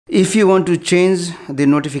If you want to change the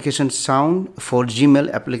notification sound for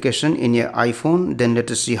Gmail application in your iPhone, then let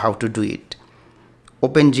us see how to do it.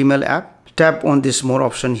 Open Gmail app, tap on this more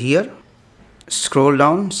option here, scroll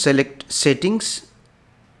down, select settings,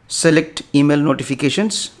 select email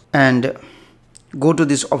notifications and go to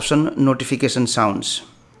this option notification sounds.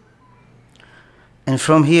 And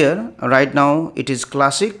from here, right now it is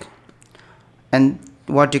classic, and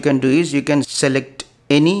what you can do is you can select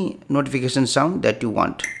any notification sound that you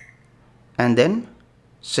want and then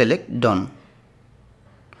select done.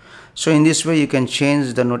 So in this way you can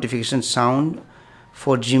change the notification sound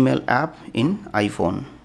for Gmail app in iPhone.